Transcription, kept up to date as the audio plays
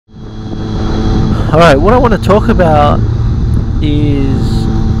Alright, what I want to talk about is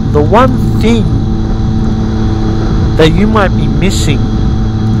the one thing that you might be missing,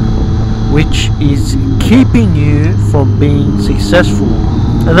 which is keeping you from being successful.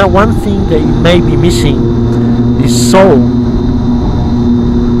 And that one thing that you may be missing is soul.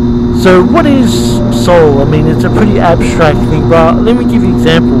 So what is soul? I mean, it's a pretty abstract thing, but let me give you an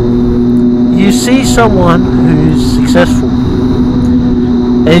example. You see someone who's successful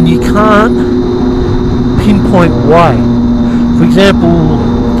and you can't pinpoint why. For example,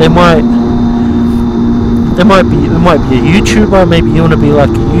 it might be a YouTuber. Maybe you want to be like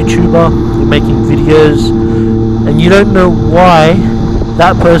a YouTuber. You're making videos and you don't know why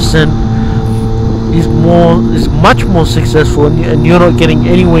that person is much more successful, and you're not getting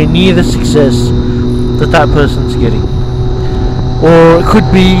anywhere near the success that person's getting. Or it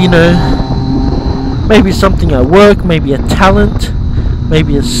could be, you know, maybe something at work, maybe a talent,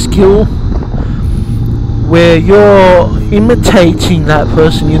 maybe a skill, where you're imitating that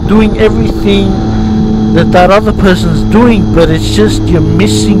person. You're doing everything that other person's doing, but it's just you're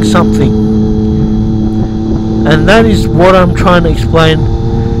missing something. And that is what I'm trying to explain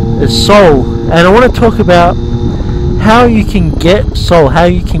as soul. And I want to talk about how you can get soul, how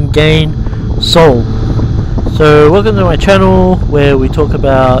you can gain soul. So welcome to my channel where we talk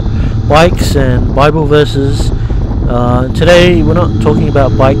about bikes and Bible verses. Today we're not talking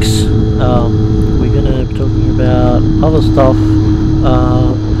about bikes. We're going to be talking about other stuff,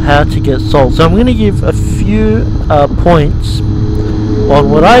 how to get soul. So I'm going to give a few points on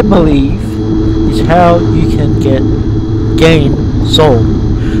what I believe is how you can gain soul.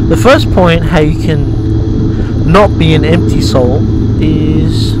 The first point, how you can not be an empty soul,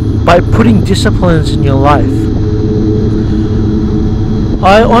 is by putting disciplines in your life.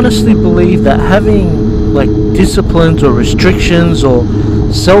 I honestly believe that having like disciplines or restrictions or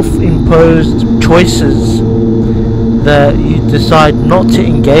self-imposed choices that you decide not to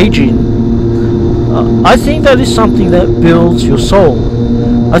engage in, I think that is something that builds your soul.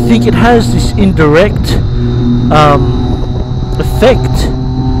 I think it has this indirect effect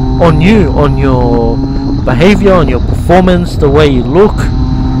on you, on your behavior, on your performance, the way you look,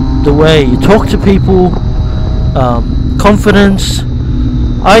 the way you talk to people, confidence.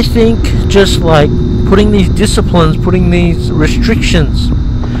 I think just like putting these disciplines, putting these restrictions.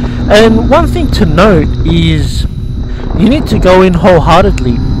 And one thing to note is you need to go in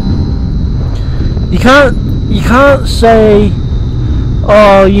wholeheartedly. You can't say,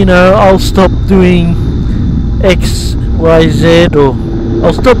 oh, you know, I'll stop doing X, Y, Z, or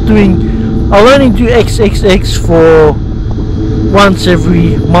I'll only do XXX for once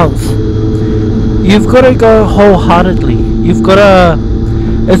every month. You've got to go wholeheartedly.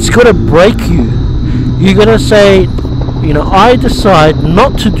 It's got to break you. You got to say, you know, I decide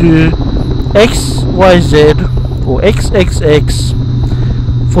not to do XYZ or XXX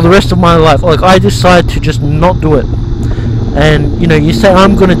for the rest of my life. Like, I decide to just not do it. And, you know, you say,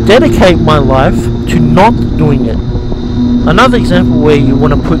 I'm going to dedicate my life to not doing it. Another example where you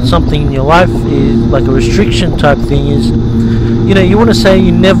want to put something in your life is like a restriction type thing is, you know, you want to say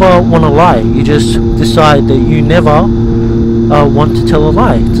you never want to lie. You just decide that you never want to tell a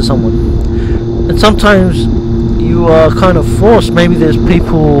lie to someone. And sometimes you are kind of forced. Maybe there's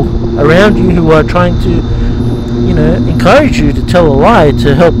people around you who are trying to, you know, encourage you to tell a lie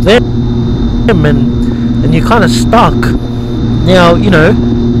to help them, and you're kind of stuck. Now, you know,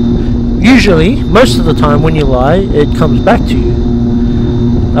 usually, most of the time when you lie, it comes back to you.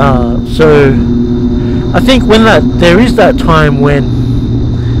 So I think when there is that time when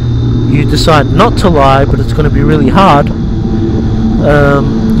you decide not to lie, but it's going to be really hard,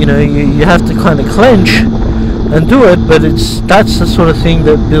 you know, you have to kind of clench and do it, but that's the sort of thing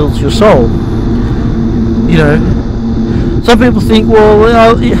that builds your soul. You know, some people think,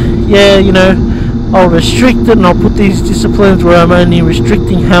 well, yeah, you know, I'll restrict it and I'll put these disciplines where I'm only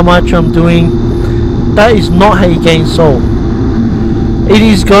restricting how much I'm doing. That is not how you gain soul. It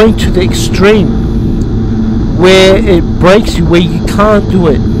is going to the extreme where it breaks you, where you can't do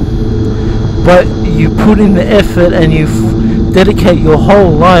it, but you put in the effort and you dedicate your whole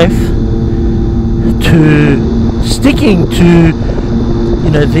life to sticking to, you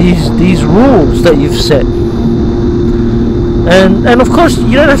know, these rules that you've set. And of course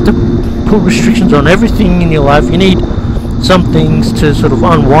you don't have to put restrictions on everything in your life. You need some things to sort of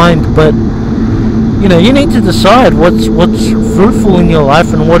unwind, but you know, you need to decide what's fruitful in your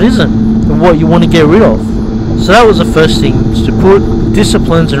life and what isn't, and what you want to get rid of. So that was the first thing, is to put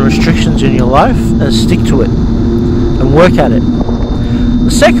disciplines and restrictions in your life and stick to it and work at it.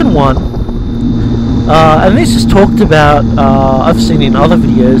 The second one And this is talked about, I've seen in other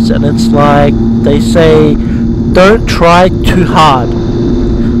videos, and it's like they say, don't try too hard.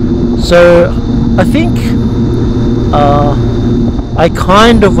 So I think I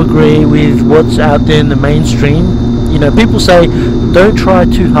kind of agree with what's out there in the mainstream. You know, people say don't try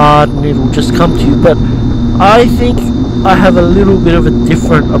too hard and it'll just come to you, but I think I have a little bit of a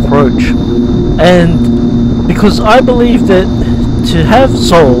different approach. And because I believe that to have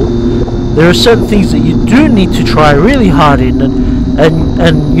soul, there are certain things that you do need to try really hard in,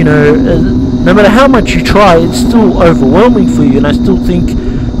 and you know, no matter how much you try, it's still overwhelming for you. And I still think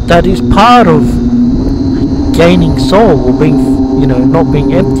that is part of gaining soul, or being, you know, not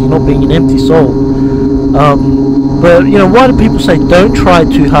being empty, not being an empty soul. But you know, why do people say don't try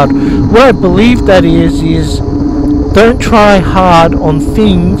too hard? What I believe that is don't try hard on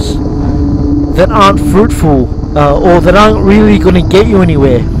things that aren't fruitful, or that aren't really going to get you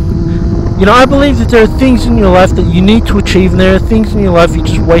anywhere. You know, I believe that there are things in your life that you need to achieve, and there are things in your life you're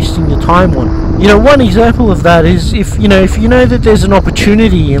just wasting your time on. You know, one example of that is if you know that there's an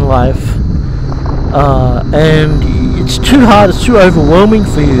opportunity in life, and it's too hard, it's too overwhelming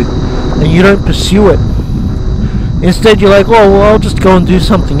for you, and you don't pursue it. Instead, you're like, oh well, I'll just go and do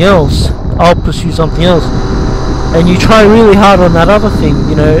something else. I'll pursue something else, and you try really hard on that other thing.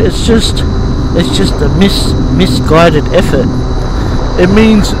 You know, it's just a misguided effort. It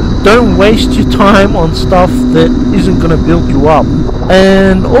means don't waste your time on stuff that isn't going to build you up.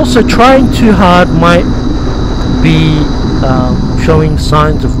 And also, trying too hard might be showing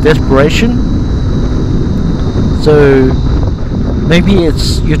signs of desperation. So maybe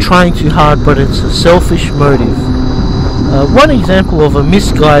you're trying too hard, but it's a selfish motive. One example of a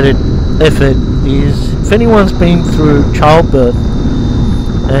misguided effort is if anyone's been through childbirth,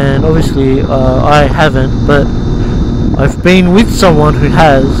 and obviously I haven't, but I've been with someone who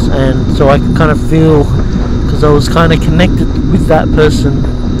has, and so I can kind of feel, because I was kind of connected with that person,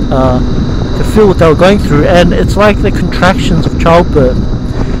 to feel what they were going through. And it's like the contractions of childbirth.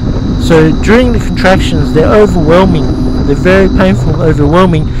 So during the contractions, they're overwhelming, they're very painful and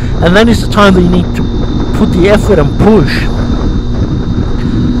overwhelming, and that is the time that you need to put the effort and push.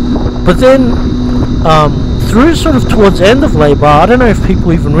 But then through sort of towards the end of labor, I don't know if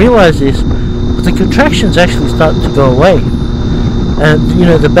people even realize this, but the contractions actually start to go away, and you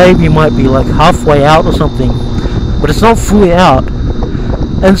know, the baby might be like halfway out or something, but it's not fully out.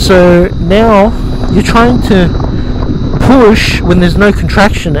 And so now you're trying to push when there's no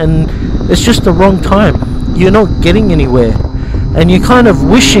contraction, and it's just the wrong time. You're not getting anywhere, and you're kind of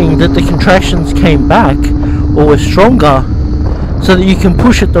wishing that the contractions came back or were stronger so that you can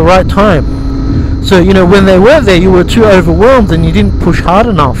push at the right time. So you know, when they were there, you were too overwhelmed and you didn't push hard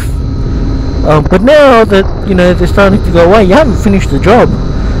enough. But now that you know they're starting to go away, you haven't finished the job,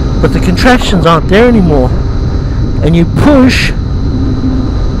 but the contractions aren't there anymore, and you push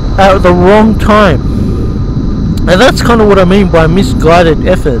at the wrong time. And that's kind of what I mean by misguided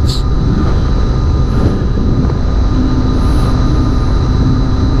efforts.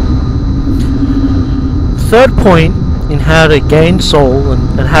 Third point in how to gain soul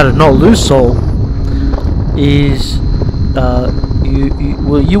and how to not lose soul is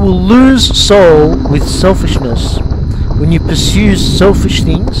you will lose soul with selfishness. When you pursue selfish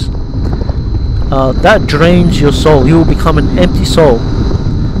things, that drains your soul. You will become an empty soul,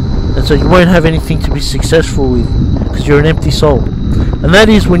 and so you won't have anything to be successful with, because you're an empty soul. And that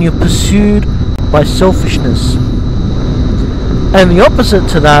is when you're pursued by selfishness. And the opposite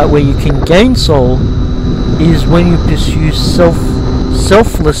to that, where you can gain soul, is when you pursue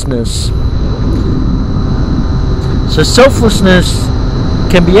selflessness. So selflessness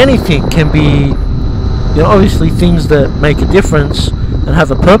can be anything. Can be, you know, obviously things that make a difference and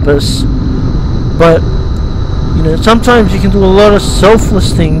have a purpose. But you know, sometimes you can do a lot of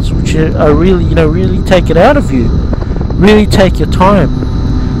selfless things which are really, you know, really take it out of you, really take your time.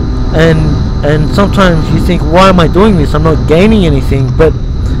 And sometimes you think, why am I doing this? I'm not gaining anything. But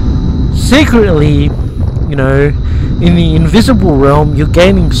secretly, you know, in the invisible realm, you're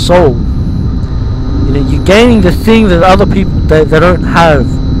gaining soul. You know, you're gaining the thing that other people they don't have,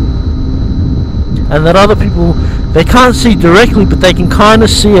 and that other people, they can't see directly, but they can kind of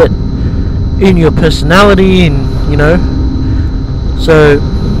see it in your personality, and you know. So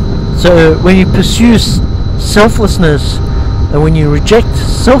when you pursue selflessness and when you reject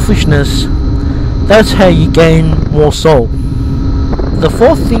selfishness, that's how you gain more soul. The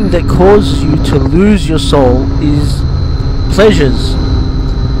fourth thing that causes you to lose your soul is pleasures.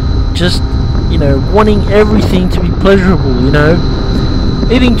 Just, you know, wanting everything to be pleasurable, you know.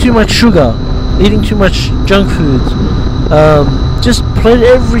 Eating too much sugar, eating too much junk foods, Just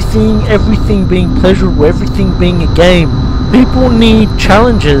everything being pleasurable, everything being a game. People need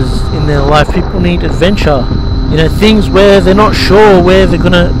challenges in their life. People need adventure. Things where they're not sure where they're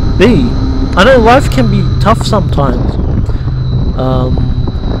gonna be. I know life can be tough sometimes,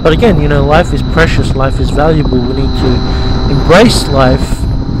 but again, life is precious. Life is valuable. We need to embrace life,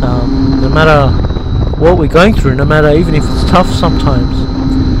 no matter what we're going through. No matter, even if it's tough sometimes.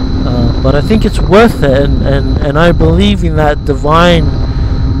 But I think it's worth it, and I believe in that divine.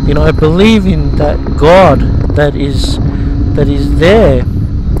 I believe in that God that is there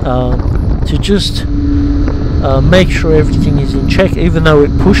to just make sure everything is in check, even though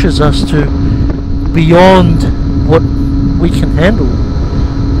it pushes us to beyond what we can handle,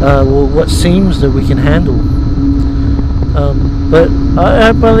 or what seems that we can handle. But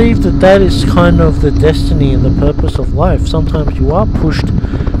I believe that is kind of the destiny and the purpose of life. Sometimes you are pushed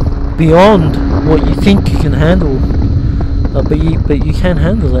beyond what you think you can handle, but you can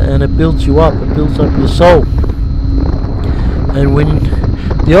handle it, and it builds you up. It builds up your soul. And when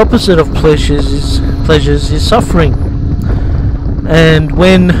the opposite of pleasures is suffering, and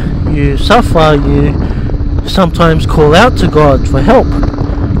when you suffer, you sometimes call out to God for help,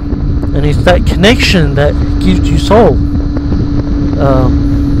 and it's that connection that gives you soul.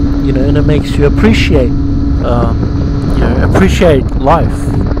 And it makes you appreciate life.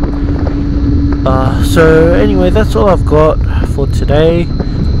 So anyway, that's all I've got for today.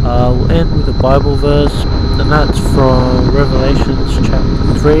 We'll end with a Bible verse, and that's from Revelations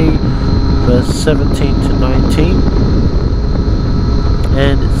chapter 3, verse 17 to 19.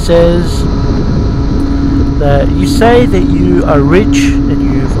 And it says that you say that you are rich and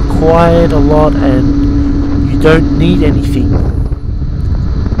you've acquired a lot and you don't need anything,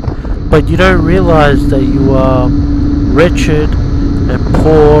 but you don't realize that you are wretched and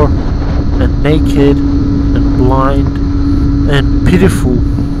poor and naked and blind and pitiful.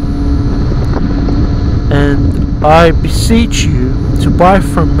 And I beseech you to buy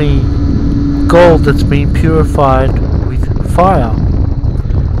from me gold that's been purified with fire,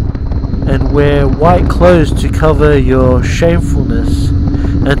 and wear white clothes to cover your shamefulness,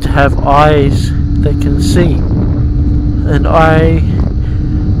 and to have eyes that can see. And I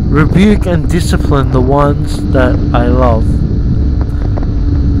rebuke and discipline the ones that I love.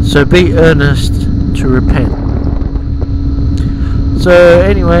 So be earnest to repent. So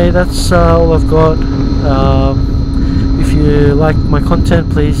anyway, that's all I've got. If you like my content,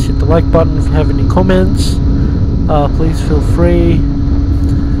 please hit the like button. If you have any comments, please feel free,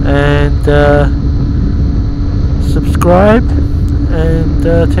 and subscribe, and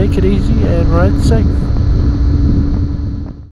take it easy and ride safe.